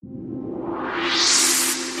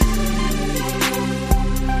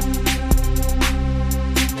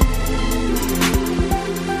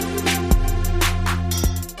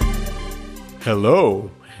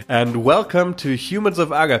Hello, and welcome to Humans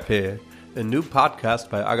of Agape, a new podcast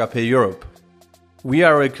by Agape Europe. We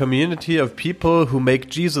are a community of people who make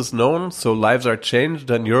Jesus known so lives are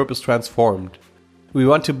changed and Europe is transformed. We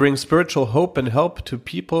want to bring spiritual hope and help to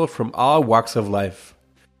people from all walks of life.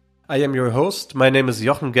 I am your host. My name is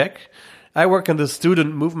Jochen Geck. I work in the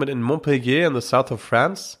student movement in Montpellier in the south of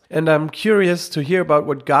France, and I'm curious to hear about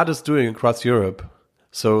what God is doing across Europe.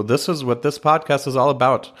 So this is what this podcast is all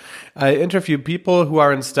about. I interview people who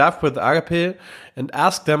are in staff with Agape and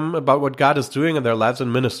ask them about what God is doing in their lives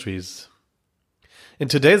and ministries. In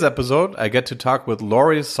today's episode, I get to talk with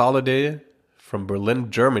Lori Soliday from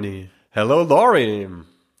Berlin, Germany. Hello, Lori.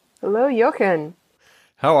 Hello, Jochen.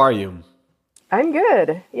 How are you? I'm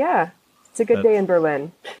good. Yeah, it's a good day in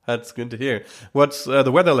Berlin. That's good to hear. What's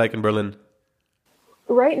the weather like in Berlin?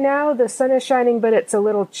 Right now, the sun is shining, but it's a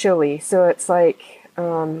little chilly. So it's like,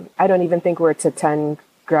 I don't even think we're to 10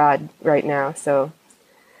 grad right now. So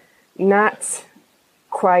not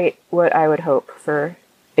quite what I would hope for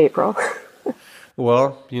April.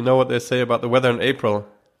 Well, you know what they say about the weather in April.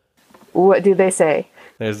 What do they say?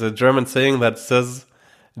 There's a German saying that says,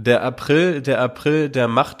 der April, der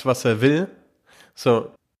macht, was will.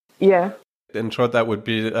 So, yeah. In short, that would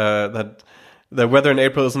be that the weather in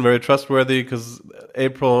April isn't very trustworthy because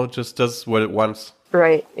April just does what it wants.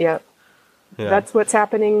 Right, yeah. Yeah. That's what's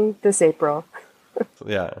happening this April.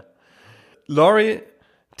 Yeah. Lori,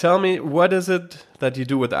 tell me, what is it that you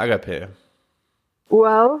do with Agape?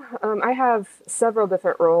 Well, I have several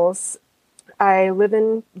different roles. I live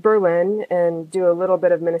in Berlin and do a little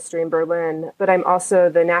bit of ministry in Berlin, but I'm also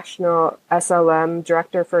the national SLM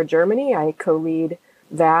director for Germany. I co-lead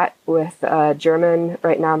that with German,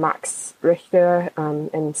 right now, Max Richter,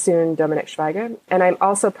 and soon Dominik Schweiger. And I'm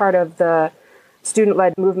also part of the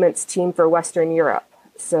student-led movements team for Western Europe.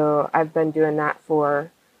 So I've been doing that for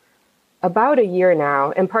about a year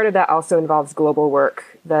now. And part of that also involves global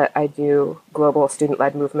work that I do, global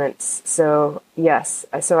student-led movements. So yes,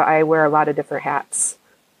 so I wear a lot of different hats.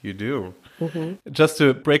 You do. Mm-hmm. Just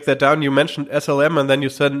to break that down, you mentioned SLM and then you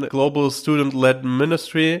said global student-led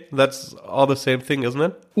ministry. That's all the same thing, isn't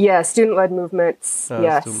it? Yeah, student-led movements.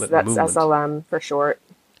 Yes, student-led that's movement. SLM for short.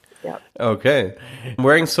 Yeah. Okay.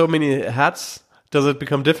 Wearing so many hats, does it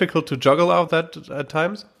become difficult to juggle all that at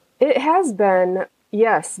times? It has been,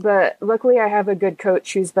 yes, but luckily I have a good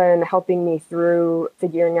coach who's been helping me through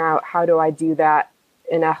figuring out how do I do that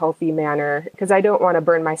in a healthy manner, because I don't want to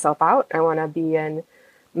burn myself out. I want to be in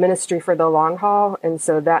ministry for the long haul, and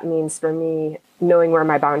so that means for me knowing where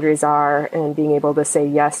my boundaries are and being able to say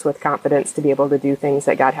yes with confidence to be able to do things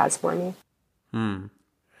that God has for me.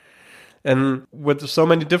 And with so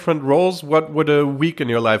many different roles, what would a week in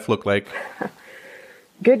your life look like?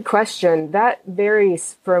 Good question. That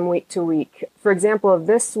varies from week to week. For example,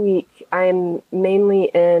 this week, I'm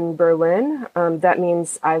mainly in Berlin. That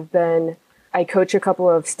means I coach a couple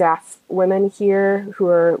of staff women here who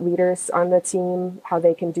are leaders on the team, how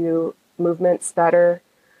they can do movements better.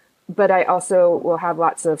 But I also will have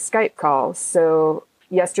lots of Skype calls. So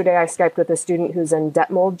yesterday I Skyped with a student who's in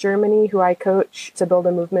Detmold, Germany, who I coach to build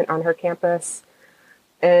a movement on her campus.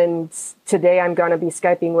 And today I'm going to be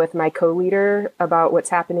Skyping with my co-leader about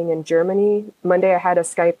what's happening in Germany. Monday I had a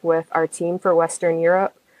Skype with our team for Western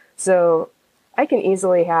Europe. So I can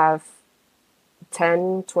easily have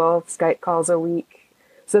 10, 12 Skype calls a week.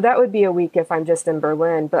 So that would be a week if I'm just in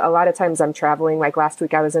Berlin. But a lot of times I'm traveling. Like last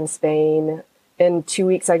week I was in Spain. In 2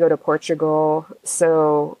 weeks I go to Portugal.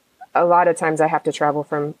 So a lot of times I have to travel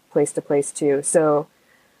from place to place too. So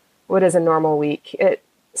what is a normal week?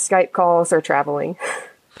 Skype calls or traveling.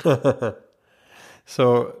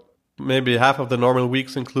 So maybe half of the normal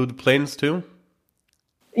weeks include planes too?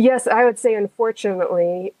 Yes, I would say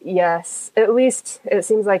unfortunately, yes. At least, it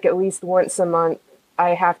seems like at least once a month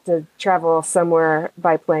I have to travel somewhere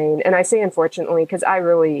by plane. And I say unfortunately because I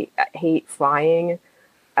really hate flying.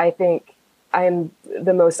 I think I'm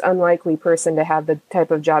the most unlikely person to have the type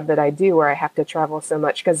of job that I do where I have to travel so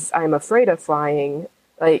much because I'm afraid of flying.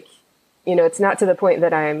 Like, you know, it's not to the point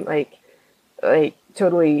that I'm like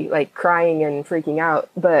totally like crying and freaking out,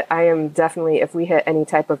 but I am definitely, if we hit any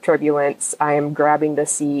type of turbulence, I am grabbing the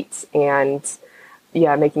seat and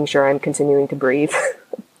making sure I'm continuing to breathe.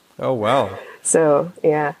 Oh, wow. So,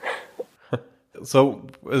 yeah. So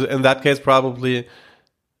in that case, probably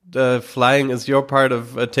flying is your part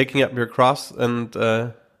of taking up your cross and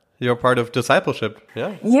your part of discipleship.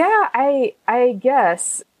 Yeah. Yeah, I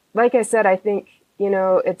guess. Like I said, I think, you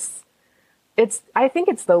know, I think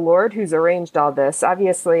it's the Lord who's arranged all this.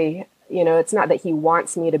 Obviously, you know, it's not that he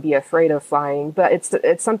wants me to be afraid of flying, but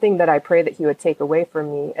it's something that I pray that he would take away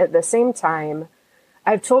from me. At the same time,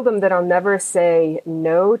 I've told them that I'll never say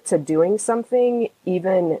no to doing something,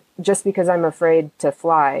 even just because I'm afraid to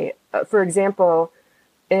fly. For example,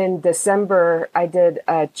 in December, I did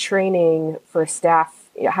a training for staff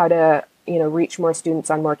how to, reach more students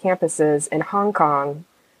on more campuses in Hong Kong.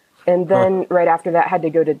 And then right after that, had to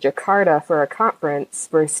go to Jakarta for a conference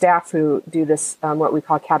for staff who do this, what we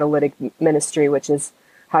call catalytic ministry, which is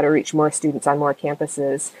how to reach more students on more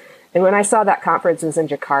campuses. And when I saw that conference was in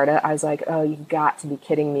Jakarta, I was like, oh, you've got to be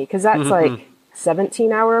kidding me. Because that's like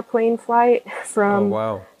 17-hour plane flight from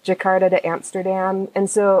Jakarta to Amsterdam. And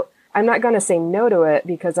so I'm not going to say no to it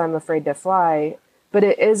because I'm afraid to fly, but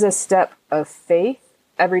it is a step of faith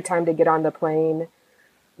every time to get on the plane,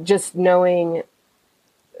 just knowing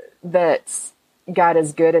that God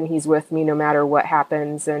is good and he's with me no matter what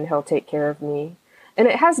happens and he'll take care of me. And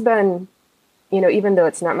it has been, even though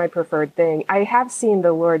it's not my preferred thing, I have seen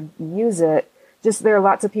the Lord use it. Just there are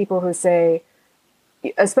lots of people who say,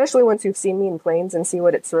 especially once you've seen me in planes and see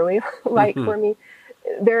what it's really like for me,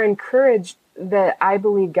 they're encouraged that I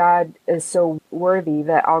believe God is so worthy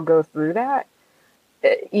that I'll go through that,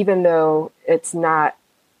 even though it's not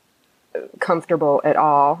comfortable at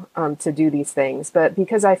all to do these things. But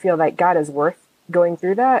because I feel like God is worth going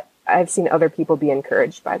through that, I've seen other people be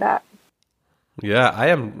encouraged by that. Yeah, I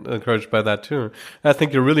am encouraged by that too. I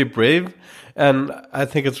think you're really brave, and I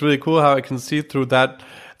think it's really cool how I can see through that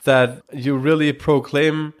you really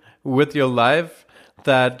proclaim with your life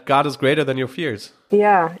that God is greater than your fears.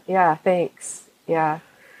 Yeah, thanks. Yeah.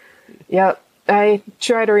 Yep. I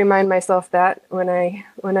try to remind myself that when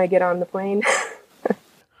I get on the plane.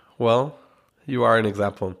 Well, you are an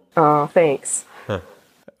example. Oh, thanks.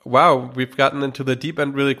 Wow, we've gotten into the deep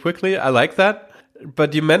end really quickly. I like that.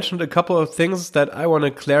 But you mentioned a couple of things that I want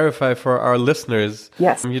to clarify for our listeners.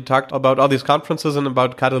 Yes. You talked about all these conferences and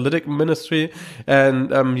about catalytic ministry,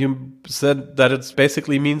 and you said that it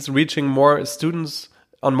basically means reaching more students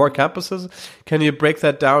on more campuses. Can you break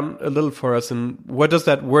that down a little for us? And what does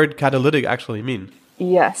that word catalytic actually mean?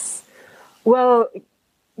 Yes. Well,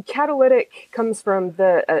 catalytic comes from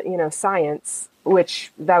the, science,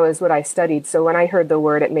 which that was what I studied. So when I heard the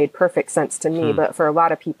word, it made perfect sense to me, but for a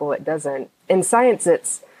lot of people, it doesn't. In science,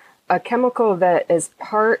 it's a chemical that is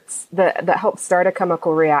parts that helps start a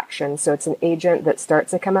chemical reaction. So it's an agent that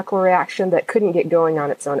starts a chemical reaction that couldn't get going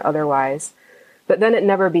on its own otherwise. But then it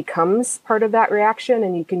never becomes part of that reaction,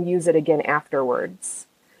 and you can use it again afterwards.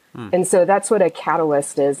 And so that's what a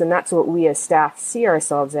catalyst is. And that's what we as staff see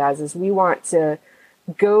ourselves as, is we want to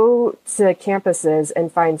go to campuses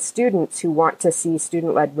and find students who want to see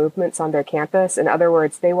student-led movements on their campus. In other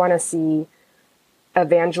words, they want to see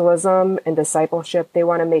evangelism and discipleship. They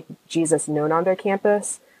want to make Jesus known on their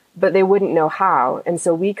campus, but they wouldn't know how. And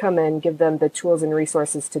so we come in, give them the tools and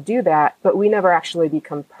resources to do that, but we never actually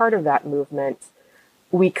become part of that movement.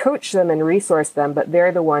 We coach them and resource them, but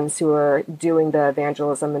they're the ones who are doing the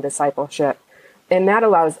evangelism and discipleship. And that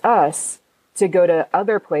allows us to go to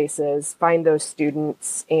other places, find those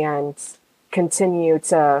students, and continue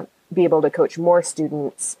to be able to coach more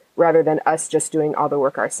students rather than us just doing all the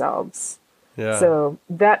work ourselves. Yeah. So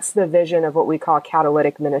that's the vision of what we call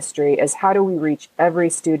catalytic ministry, is how do we reach every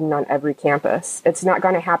student on every campus? It's not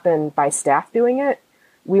going to happen by staff doing it.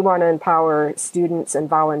 We want to empower students and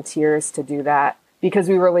volunteers to do that, because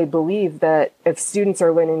we really believe that if students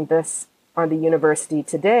are learning this on the university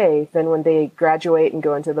today, then when they graduate and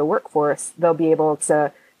go into the workforce, they'll be able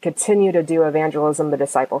to continue to do evangelism and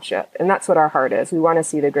discipleship. And that's what our heart is. We want to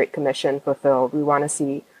see the Great Commission fulfilled. We want to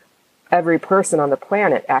see every person on the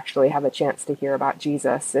planet actually have a chance to hear about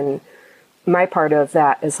Jesus. And my part of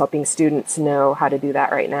that is helping students know how to do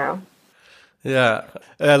that right now. Yeah,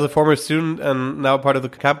 as a former student and now part of the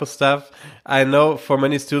campus staff, I know for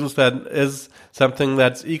many students that is something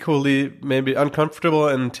that's equally maybe uncomfortable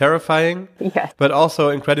and terrifying, but also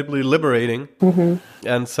incredibly liberating,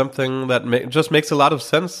 and something that just makes a lot of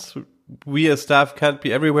sense. We as staff can't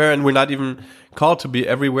be everywhere, and we're not even called to be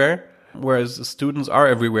everywhere, whereas students are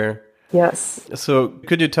everywhere. Yes. So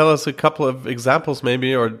could you tell us a couple of examples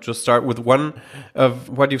maybe, or just start with one of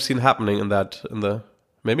what you've seen happening in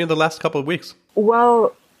maybe in the last couple of weeks?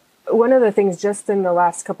 Well, one of the things just in the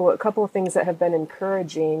last couple of things that have been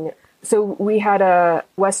encouraging. So we had a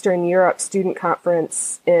Western Europe student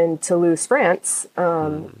conference in Toulouse, France,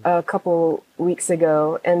 a couple weeks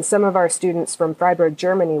ago, and some of our students from Freiburg,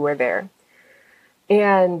 Germany were there.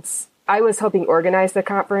 And I was helping organize the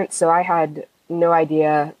conference, so I had no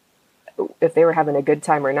idea if they were having a good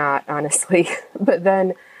time or not, honestly. But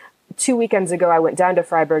then 2 weekends ago, I went down to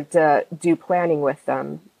Freiburg to do planning with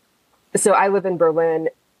them. So I live in Berlin.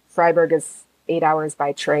 Freiburg is 8 hours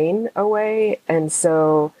by train away. And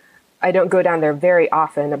so I don't go down there very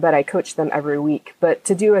often, but I coach them every week. But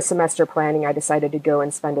to do a semester planning, I decided to go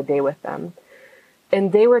and spend a day with them.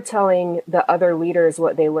 And they were telling the other leaders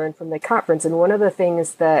what they learned from the conference. And one of the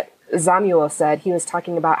things that Samuel said, he was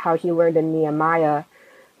talking about how he learned in Nehemiah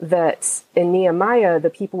that in Nehemiah, the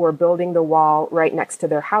people were building the wall right next to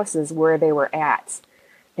their houses where they were at.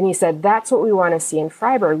 And he said, that's what we want to see in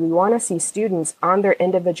Freiburg. We want to see students on their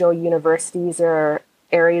individual universities or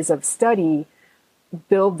areas of study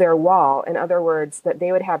build their wall. In other words, that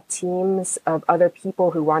they would have teams of other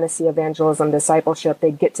people who want to see evangelism, discipleship.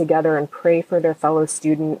 They'd get together and pray for their fellow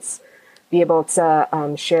students, be able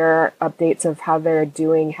to share updates of how they're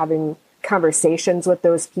doing, having conversations with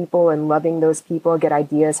those people and loving those people, get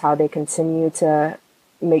ideas how they continue to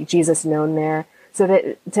make Jesus known there. So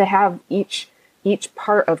that to have each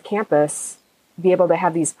part of campus be able to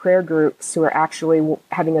have these prayer groups who are actually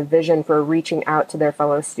having a vision for reaching out to their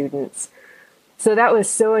fellow students. So that was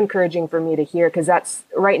so encouraging for me to hear, because that's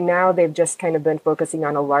right now they've just kind of been focusing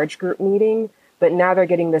on a large group meeting, but now they're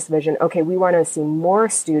getting this vision. Okay, we want to see more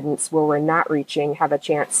students where we're not reaching have a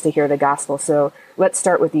chance to hear the gospel. So let's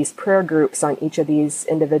start with these prayer groups on each of these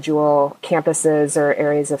individual campuses or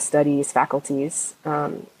areas of studies, faculties.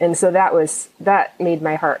 And so that made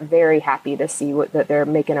my heart very happy to see that they're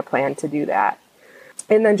making a plan to do that.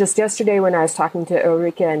 And then just yesterday when I was talking to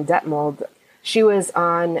Ulrike in Detmold, she was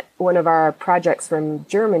on one of our projects from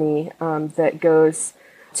Germany that goes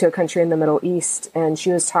to a country in the Middle East. And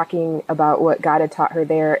she was talking about what God had taught her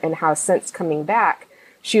there and how since coming back,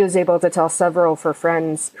 she was able to tell several of her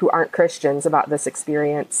friends who aren't Christians about this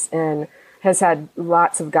experience and has had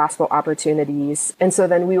lots of gospel opportunities. And so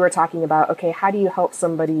then we were talking about, okay, how do you help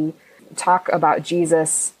somebody talk about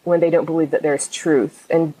Jesus when they don't believe that there's truth?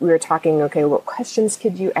 And we were talking, okay, what questions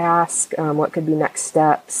could you ask? What could be next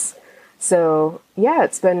steps? So yeah,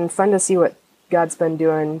 it's been fun to see what God's been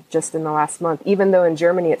doing just in the last month, even though in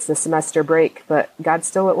Germany it's the semester break, but God's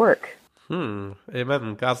still at work.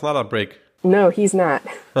 Amen. God's not on break. No, he's not.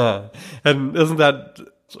 And isn't that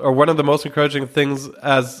one of the most encouraging things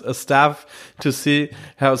as a staff to see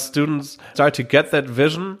how students start to get that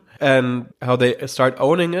vision and how they start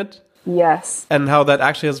owning it? Yes. And how that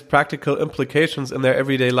actually has practical implications in their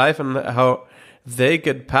everyday life and how they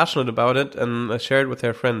get passionate about it and share it with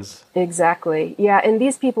their friends. Exactly. Yeah. And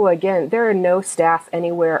these people, again, there are no staff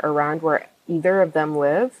anywhere around where either of them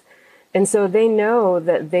live. And so they know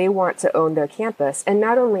that they want to own their campus. And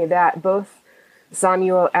not only that, both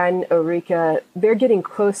Samuel and Ulrike, they're getting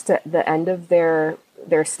close to the end of their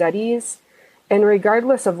studies. And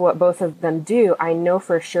regardless of what both of them do, I know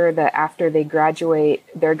for sure that after they graduate,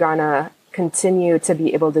 they're gonna continue to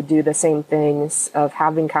be able to do the same things of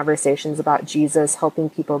having conversations about Jesus, helping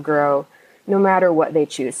people grow, no matter what they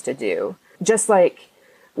choose to do. Just like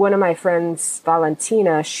one of my friends,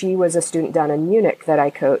 Valentina, she was a student down in Munich that I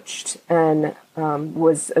coached and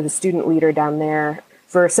was a student leader down there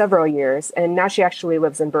for several years. And now she actually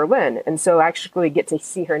lives in Berlin. And so I actually get to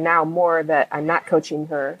see her now more that I'm not coaching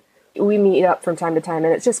her. We meet up from time to time,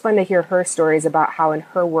 and it's just fun to hear her stories about how in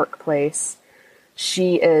her workplace,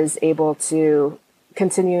 she is able to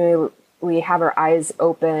continually have her eyes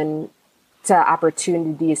open to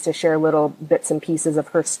opportunities to share little bits and pieces of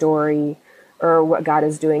her story or what God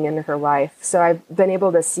is doing in her life. So I've been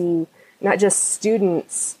able to see not just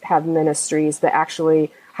students have ministries, but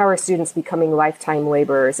actually how are students becoming lifetime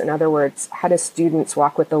laborers? In other words, how do students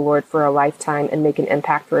walk with the Lord for a lifetime and make an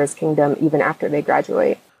impact for his kingdom even after they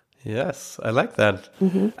graduate? Yes, I like that.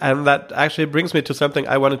 And that actually brings me to something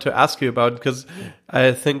I wanted to ask you about, because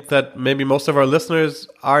I think that maybe most of our listeners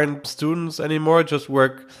aren't students anymore, just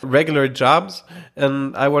work regular jobs.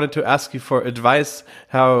 And I wanted to ask you for advice,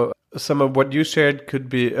 how some of what you shared could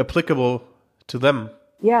be applicable to them.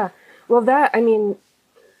 Yeah, well,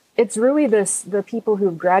 it's really the people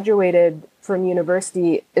who've graduated from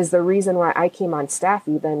university is the reason why I came on staff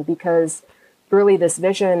even, because really this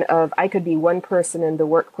vision of I could be one person in the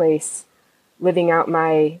workplace living out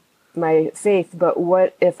my faith, but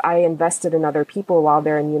what if I invested in other people while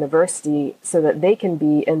they're in university so that they can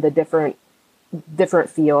be in the different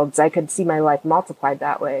fields? I could see my life multiplied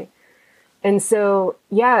that way. And so,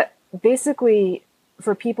 yeah, basically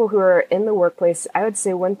for people who are in the workplace, I would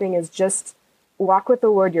say one thing is just walk with the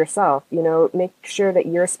Lord yourself, make sure that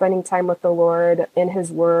you're spending time with the Lord in his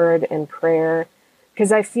word and prayer.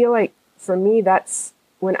 Because I feel like for me, that's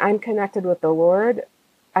when I'm connected with the Lord,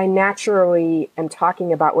 I naturally am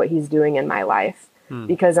talking about what he's doing in my life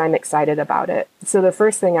because I'm excited about it. So the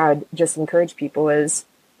first thing I would just encourage people is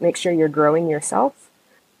make sure you're growing yourself,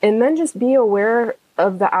 and then just be aware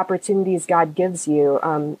of the opportunities God gives you.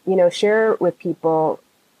 Share with people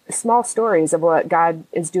small stories of what God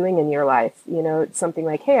is doing in your life. Something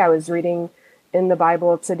like, hey, I was reading in the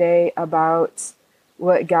Bible today about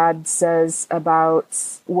what God says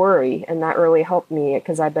about worry, and that really helped me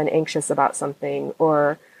because I've been anxious about something.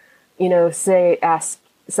 Or, ask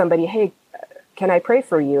somebody, hey, can I pray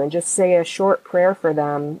for you? And just say a short prayer for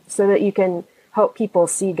them so that you can help people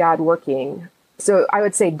see God working. So I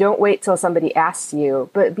would say don't wait till somebody asks you,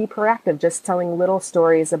 but be proactive, just telling little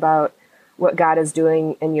stories about what God is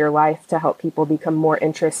doing in your life to help people become more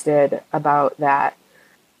interested about that.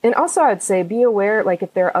 And also, I'd say be aware, like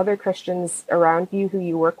if there are other Christians around you who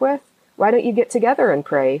you work with, why don't you get together and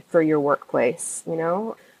pray for your workplace,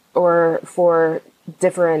 or for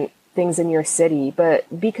different things in your city,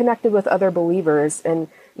 but be connected with other believers, and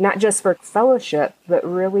not just for fellowship, but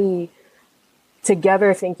really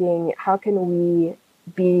together thinking, how can we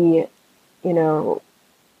be,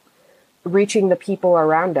 reaching the people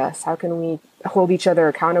around us? How can we hold each other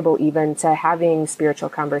accountable even to having spiritual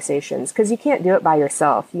conversations? Because you can't do it by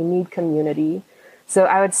yourself. You need community. So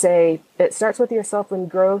I would say it starts with yourself and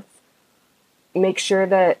growth. Make sure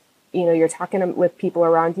that, you're talking with people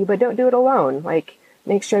around you, but don't do it alone. Like,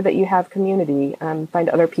 make sure that you have community, find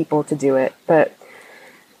other people to do it. But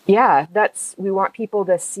yeah, we want people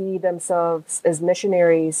to see themselves as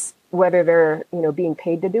missionaries, whether they're, being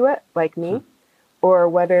paid to do it like me, or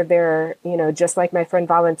whether they're, just like my friend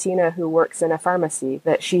Valentina, who works in a pharmacy,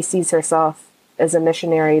 that she sees herself as a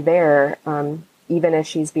missionary there, even as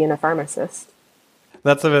she's being a pharmacist.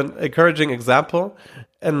 That's an encouraging example.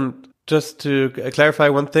 And just to clarify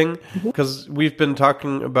one thing, because we've been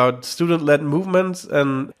talking about student-led movements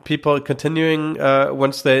and people continuing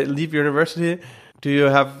once they leave university. Do you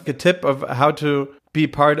have a tip of how to be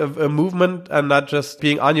part of a movement and not just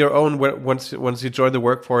being on your own once you join the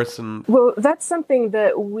workforce? Well, that's something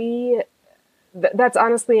that that's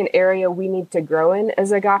honestly an area we need to grow in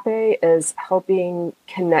as Agape, is helping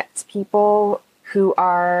connect people who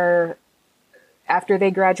are after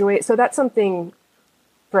they graduate. So that's something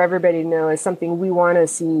for everybody to know, is something we want to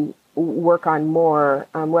see work on more,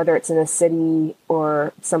 whether it's in a city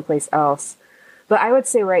or someplace else. But I would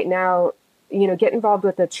say right now, get involved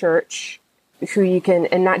with a church who you can,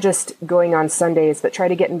 and not just going on Sundays, but try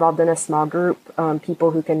to get involved in a small group,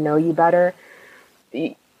 people who can know you better.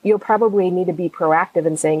 You'll probably need to be proactive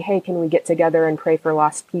in saying, hey, can we get together and pray for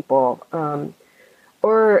lost people?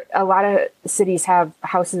 Or a lot of cities have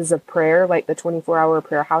houses of prayer, like the 24-hour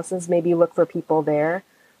prayer houses. Maybe look for people there.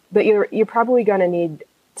 But you're probably going to need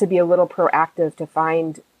to be a little proactive to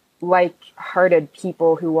find like-hearted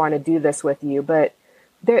people who want to do this with you. But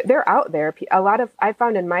they're out there. I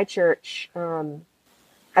found in my church,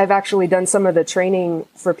 I've actually done some of the training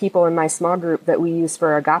for people in my small group that we use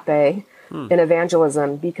for Agape in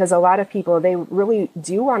evangelism, because a lot of people, they really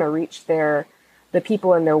do want to reach the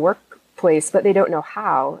people in their workplace, but they don't know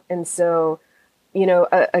how. And so,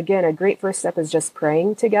 again, a great first step is just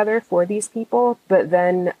praying together for these people, but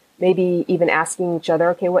then maybe even asking each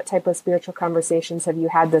other, okay, what type of spiritual conversations have you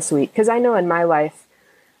had this week? Because I know in my life,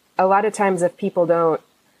 a lot of times if people don't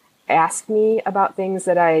ask me about things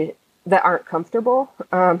that aren't comfortable,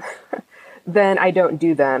 then I don't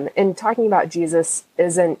do them. And talking about Jesus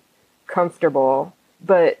isn't comfortable,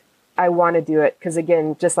 but I want to do it because,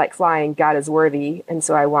 again, just like flying, God is worthy. And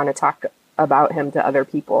so I want to talk about him to other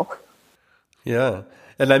people. Yeah.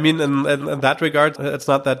 And I mean, in that regard, it's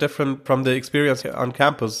not that different from the experience on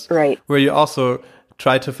campus, right? Where you also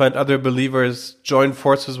try to find other believers, join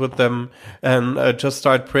forces with them, and just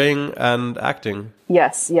start praying and acting.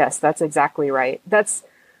 Yes, that's exactly right. That's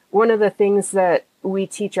one of the things that we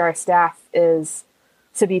teach our staff, is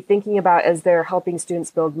to be thinking about as they're helping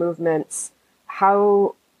students build movements,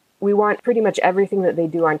 how we want pretty much everything that they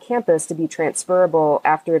do on campus to be transferable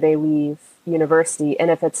after they leave university.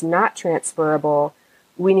 And if it's not transferable,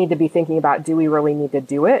 we need to be thinking about, do we really need to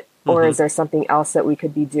do it? Or is there something else that we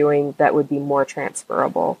could be doing that would be more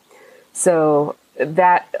transferable? So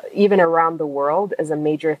that, even around the world, is a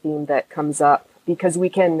major theme that comes up, because we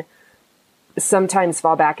can sometimes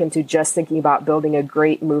fall back into just thinking about building a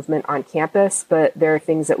great movement on campus, but there are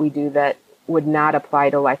things that we do that would not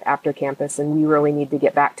apply to life after campus. And we really need to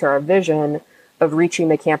get back to our vision of reaching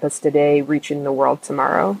the campus today, reaching the world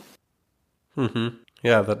tomorrow.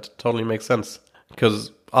 Yeah, that totally makes sense,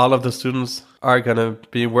 because all of the students are going to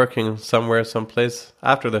be working somewhere, someplace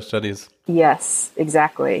after their studies. Yes,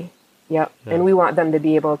 exactly. Yep. Yeah. And we want them to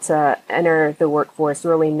be able to enter the workforce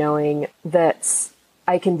really knowing that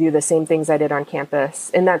I can do the same things I did on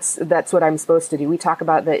campus. And that's what I'm supposed to do. We talk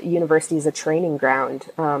about that university is a training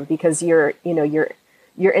ground, because you're in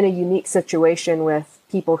a unique situation with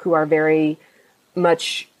people who are very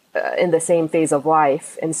much in the same phase of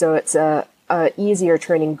life. And so it's a easier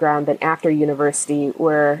training ground than after university,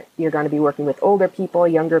 where you're going to be working with older people,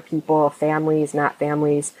 younger people, families, not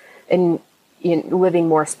families, and living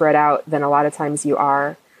more spread out than a lot of times you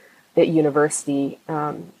are at university.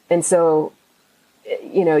 And so,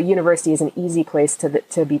 university is an easy place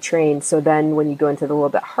to be trained. So then when you go into the little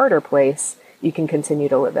bit harder place, you can continue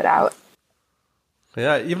to live it out.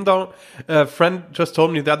 Yeah, even though a friend just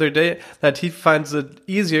told me the other day that he finds it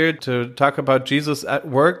easier to talk about Jesus at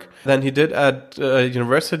work than he did at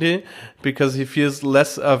university, because he feels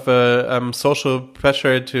less of a social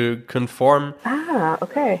pressure to conform. Ah,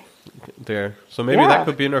 okay. There. So maybe that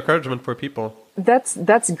could be an encouragement for people. That's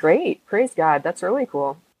great. Praise God. That's really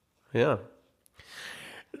cool. Yeah.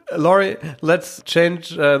 Laurie, let's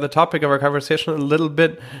change the topic of our conversation a little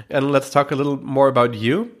bit, and let's talk a little more about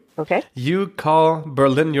you. Okay. You call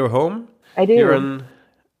Berlin your home. I do. You're an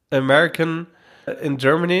American in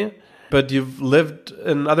Germany, but you've lived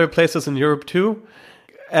in other places in Europe too.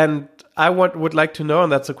 And I would like to know,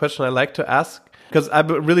 and that's a question I like to ask, because I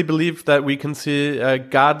really believe that we can see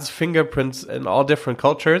God's fingerprints in all different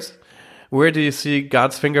cultures. Where do you see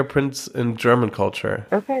God's fingerprints in German culture?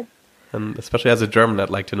 Okay. And especially as a German, I'd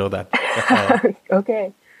like to know that.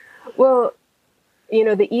 Okay. Well,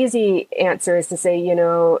 the easy answer is to say,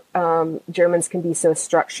 Germans can be so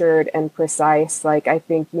structured and precise. Like, I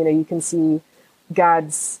think, you can see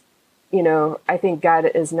God's, I think God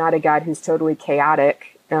is not a God who's totally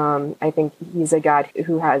chaotic. I think he's a God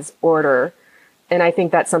who has order. And I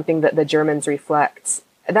think that's something that the Germans reflect.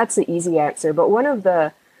 That's the easy answer. But one of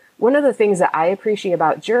the things that I appreciate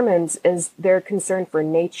about Germans is their concern for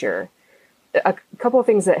nature. A couple of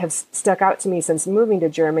things that have stuck out to me since moving to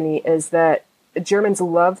Germany is that Germans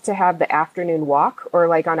love to have the afternoon walk, or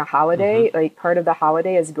like on a holiday, like part of the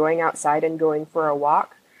holiday is going outside and going for a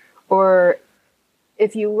walk. Or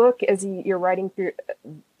if you look as you're riding through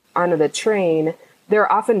onto the train, there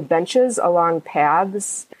are often benches along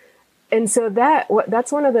paths. And so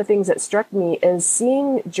that's one of the things that struck me, is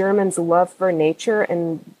seeing Germans' love for nature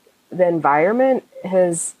and the environment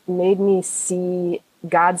has made me see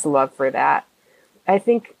God's love for that. I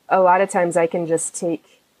think a lot of times I can just think,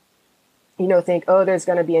 oh, there's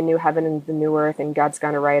going to be a new heaven and the new earth, and God's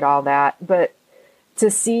going to write all that. But to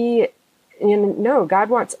see, no, God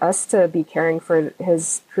wants us to be caring for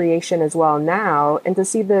his creation as well now. And to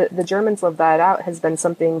see the Germans live that out has been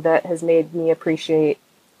something that has made me appreciate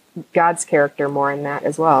God's character more in that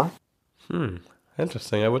as well.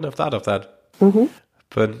 Interesting. I wouldn't have thought of that. Mm-hmm.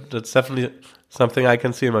 But it's definitely something I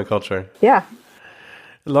can see in my culture. Yeah.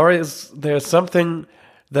 Laurie, is there something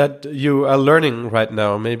that you are learning right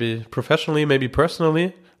now, maybe professionally, maybe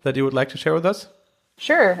personally, that you would like to share with us?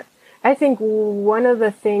 Sure. I think one of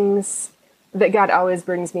the things that God always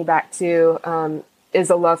brings me back to is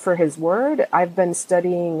a love for his word. I've been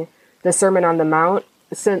studying the Sermon on the Mount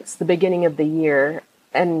since the beginning of the year.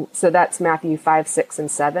 And so that's Matthew 5, 6,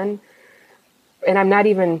 and 7. And I'm not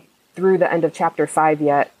even through the end of chapter 5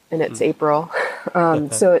 yet, and it's April.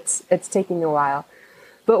 So it's taking a while.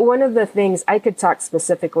 But one of the things, I could talk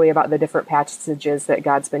specifically about the different passages that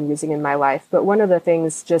God's been using in my life, but one of the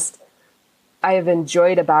things I have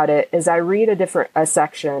enjoyed about it is I read a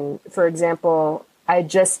section. For example, I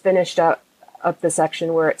just finished up the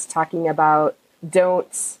section where it's talking about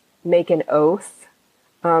don't make an oath.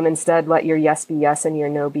 Instead, let your yes be yes and your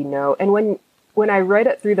no be no. And when I read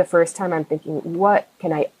it through the first time, I'm thinking, what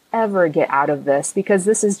can I ever get out of this? Because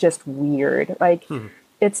this is just weird. Like,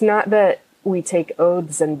 it's not that we take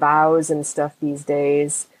oaths and vows and stuff these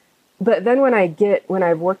days. But then when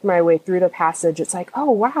I've worked my way through the passage, it's like, oh,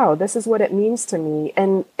 wow, this is what it means to me.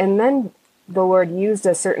 And then the Lord used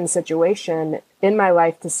a certain situation in my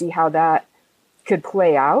life to see how that could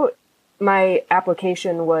play out. My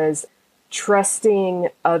application was trusting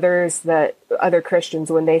others, that other Christians,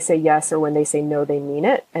 when they say yes or when they say no, they mean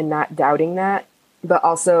it, and not doubting that, but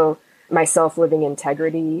also myself living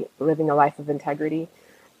a life of integrity.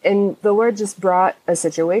 And the Lord just brought a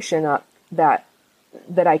situation up that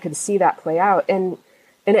I could see that play out. And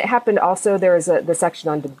it happened also, there was the section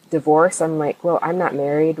on divorce. I'm like, well, I'm not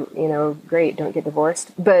married, great, don't get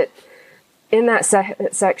divorced. But in that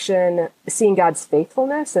section, seeing God's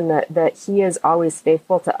faithfulness and that he is always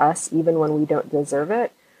faithful to us, even when we don't deserve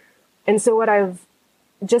it. And so what I've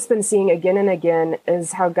just been seeing again and again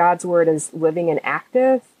is how God's word is living and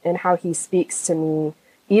active, and how he speaks to me.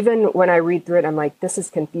 Even when I read through it, I'm like, this is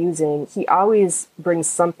confusing. He always brings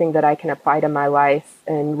something that I can apply to my life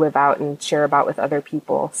and live out and share about with other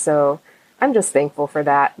people. So I'm just thankful for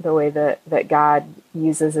that, the way that God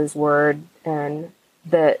uses his word, and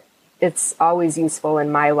that it's always useful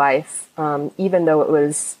in my life. Even though it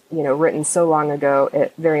was, written so long ago,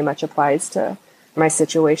 it very much applies to my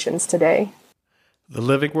situations today. The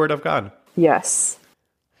living Word of God. Yes.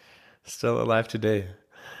 Still alive today.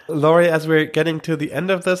 Laurie, as we're getting to the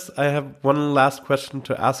end of this, I have one last question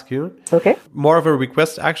to ask you. Okay. More of a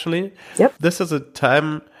request, actually. Yep. This is a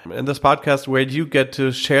time in this podcast where you get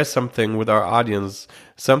to share something with our audience,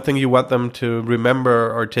 something you want them to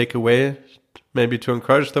remember or take away, maybe to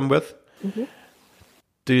encourage them with. Mm-hmm.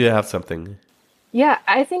 Do you have something? Yeah,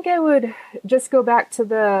 I think I would just go back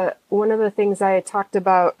to one of the things I talked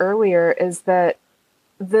about earlier is that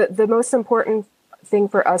the most important thing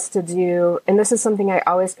for us to do, and this is something I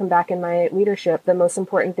always come back in my leadership, the most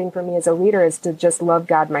important thing for me as a leader is to just love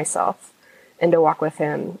God myself and to walk with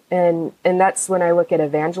him. And that's when I look at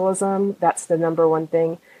evangelism, that's the number one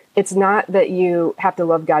thing. It's not that you have to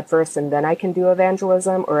love God first and then I can do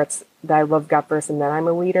evangelism, or it's that I love God first and then I'm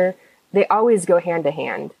a leader. They always go hand to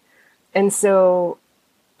hand. And so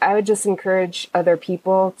I would just encourage other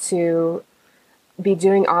people to be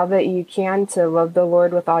doing all that you can to love the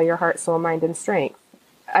Lord with all your heart, soul, mind, and strength.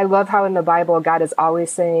 I love how in the Bible, God is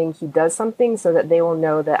always saying he does something so that they will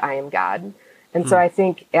know that I am God. And so I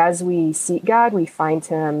think as we seek God, we find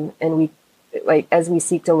him, and as we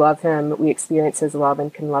seek to love him, we experience his love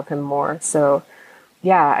and can love him more. So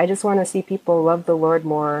yeah, I just want to see people love the Lord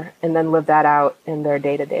more and then live that out in their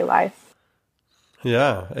day-to-day life.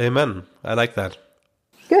 Yeah, amen. I like that.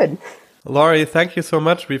 Good. Laurie, thank you so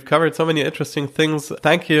much. We've covered so many interesting things.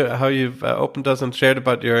 Thank you how you've opened us and shared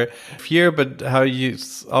about your fear, but how you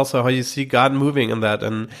see God moving in that,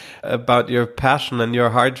 and about your passion and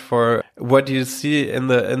your heart for what you see in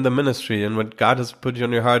the ministry and what God has put you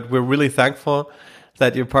on your heart. We're really thankful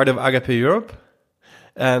that you're part of Agape Europe,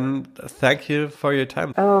 and thank you for your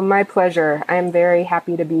time. Oh, my pleasure. I'm very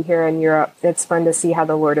happy to be here in Europe. It's fun to see how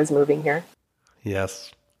the Lord is moving here.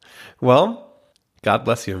 Yes. Well, God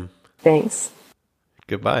bless you. Thanks.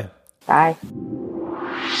 Goodbye. Bye.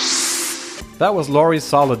 That was Laurie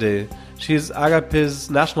Soliday. She's Agape's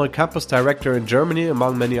National Campus Director in Germany,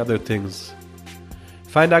 among many other things.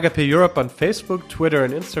 Find Agape Europe on Facebook, Twitter,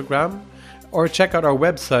 and Instagram, or check out our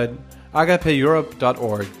website,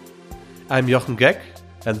 agapeeurope.org. I'm Jochen Geck,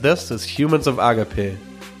 and this is Humans of Agape.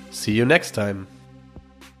 See you next time.